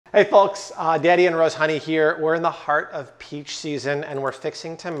Hey folks, Daddy and Rose Honey here. We're in the heart of peach season and we're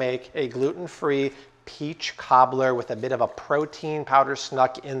fixing to make a gluten-free peach cobbler with a bit of a protein powder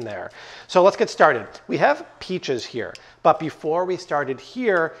snuck in there. So let's get started. We have peaches here, but before we started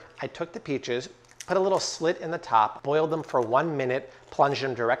here, I took the peaches, put a little slit in the top, boiled them for 1 minute, plunged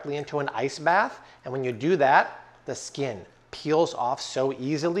them directly into an ice bath, and when you do that, the skin peels off so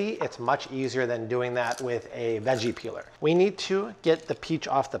easily. It's much easier than doing that with a veggie peeler. We need to get the peach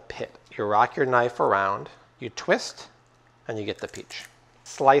off the pit. You rock your knife around, you twist, and you get the peach.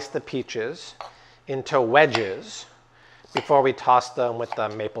 Slice the peaches into wedges before we toss them with the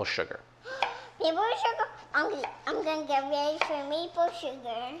maple sugar. Maple sugar? I'm gonna get ready for maple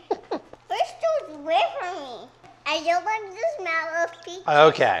sugar. First, don't wait for me. I don't like the smell of peaches.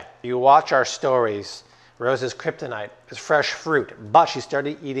 Okay, you watch our stories. Rose's kryptonite is fresh fruit, but she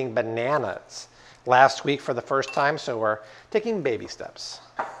started eating bananas last week for the first time, so we're taking baby steps.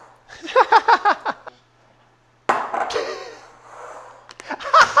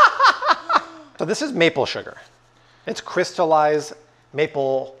 So this is maple sugar. It's crystallized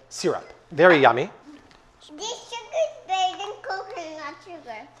maple syrup. Very yummy. This sugar is better than coconut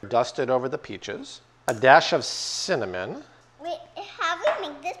sugar. Dust it over the peaches. A dash of cinnamon. Wait, have we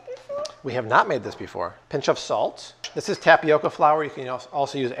made this before? We have not made this before. Pinch of salt. This is tapioca flour. You can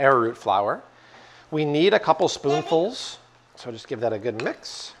also use arrowroot flour. We need a couple spoonfuls, so just give that a good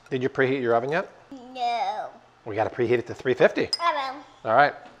mix. Did you preheat your oven yet? No. We got to preheat it to 350. I will. All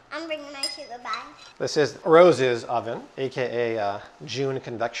right. I'm bringing my sugar back. This is Rose's oven, aka June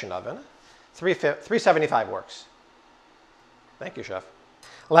convection oven. 375 works. Thank you, chef.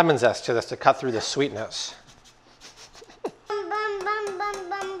 Lemon zest to this to cut through the sweetness.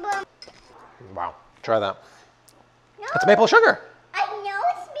 Wow, try that. No. It's maple sugar. I know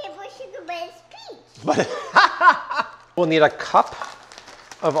it's maple sugar, but it's peach. But we'll need a cup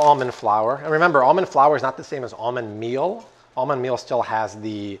of almond flour. And remember, almond flour is not the same as almond meal. Almond meal still has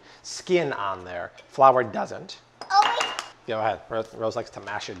the skin on there. Flour doesn't. Oh, wait. Go ahead. Rose likes to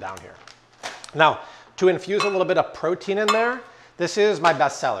mash it down here. Now, to infuse a little bit of protein in there, this is my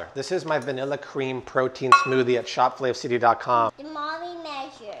bestseller. This is my vanilla cream protein smoothie at ShopFlavCity.com. The mommy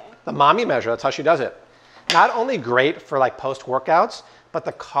measure. The mommy measure, that's how she does it. Not only great for like post-workouts, but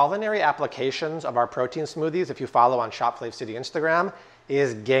the culinary applications of our protein smoothies, if you follow on ShopFlavCity Instagram,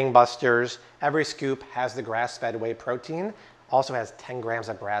 is gangbusters. Every scoop has the grass-fed whey protein, also has 10 grams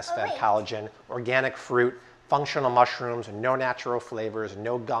of grass-fed collagen, organic fruit, functional mushrooms, no natural flavors,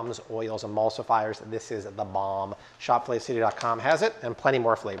 no gums, oils, emulsifiers. This is the bomb. ShopFlavCity.com has it, and plenty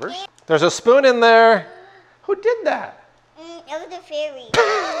more flavors. There's a spoon in there. Who did that? It was a fairy.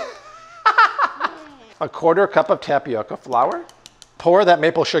 A quarter cup of tapioca flour. Pour that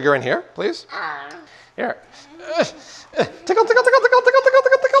maple sugar in here, please. Here. Tickle, tickle, tickle, tickle, tickle, tickle,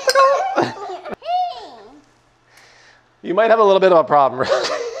 tickle, tickle, tickle. Hey. You might have a little bit of a problem.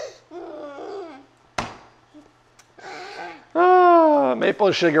 Oh,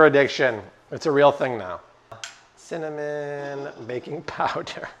 maple sugar addiction. It's a real thing now. Cinnamon, baking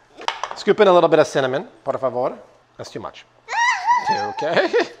powder. Scoop in a little bit of cinnamon, por favor. That's too much.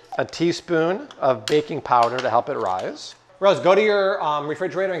 Okay. A teaspoon of baking powder to help it rise. Rose, go to your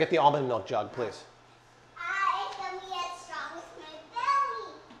refrigerator and get the almond milk jug, please. It's going to be as strong as my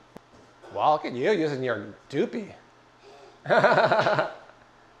belly. Wow, look at you using your doopy.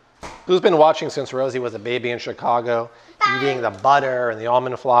 Who's been watching since Rosie was a baby in Chicago, eating the butter and the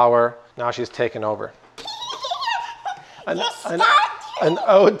almond flour? Now she's taken over. An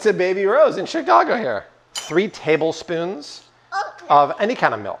ode to baby Rose in Chicago here. 3 tablespoons of any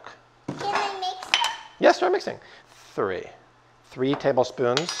kind of milk. Can I mix it? Yes, start mixing. 3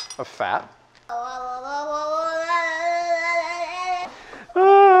 tablespoons of fat. Oh,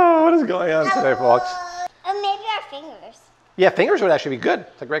 what is going on today, folks? Or maybe our fingers. Yeah, fingers would actually be good.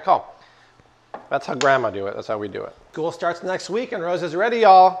 It's a great call. That's how grandma do it. That's how we do it. School starts next week and Rose is ready,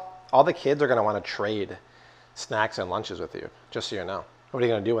 y'all. All the kids are going to want to trade snacks and lunches with you, just so you know. What are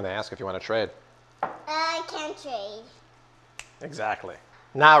you going to do when they ask if you want to trade? I can't trade. Exactly.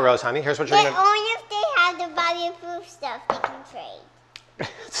 Now, Rose, honey, here's what you're going to... Only if they have the body-proof stuff, they can trade.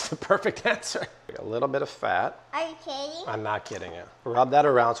 It's the perfect answer. A little bit of fat. Are you kidding? I'm not kidding you. Rub that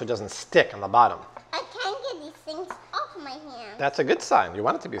around so it doesn't stick on the bottom. I can't get these things off my hand. That's a good sign. You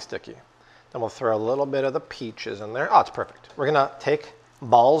want it to be sticky. Then we'll throw a little bit of the peaches in there. Oh, it's perfect. We're going to take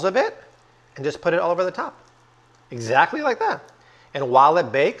balls of it and just put it all over the top. Exactly like that. And while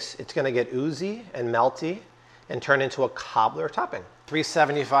it bakes, it's going to get oozy and melty and turn into a cobbler topping.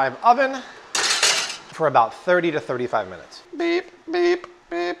 375 oven for about 30 to 35 minutes. Beep, beep,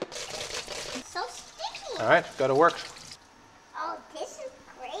 beep. So sticky. All right, go to work. Oh, this is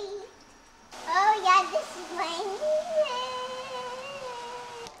great.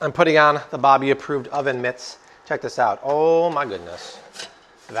 I'm putting on the Bobby approved oven mitts. Check this out. Oh my goodness.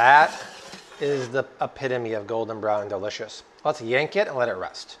 That is the epitome of golden brown and delicious. Let's yank it and let it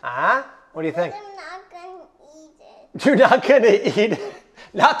rest. What do you think? I'm not gonna eat it. You're not gonna eat it?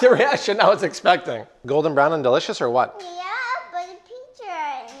 Not the reaction I was expecting. Golden brown and delicious or what? Yeah, but the peach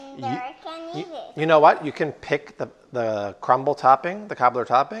are in there. I can't eat it. You know what? You can pick the crumble topping, the cobbler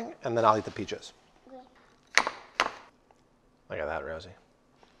topping, and then I'll eat the peaches. Okay. Look at that, Rosie.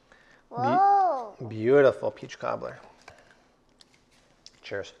 Whoa. Beautiful peach cobbler.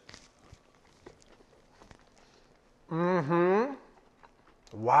 Cheers. Mm-hmm.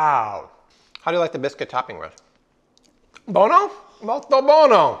 Wow. How do you like the biscuit topping, Rose? Buono? Molto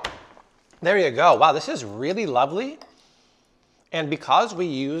buono. There you go. Wow, this is really lovely. And because we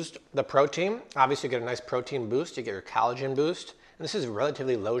used the protein, obviously you get a nice protein boost, you get your collagen boost. And this is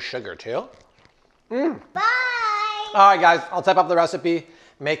relatively low sugar too. Bye. All right, guys, I'll type up the recipe.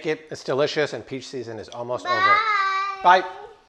 Make it. It's delicious, and peach season is almost over. Bye.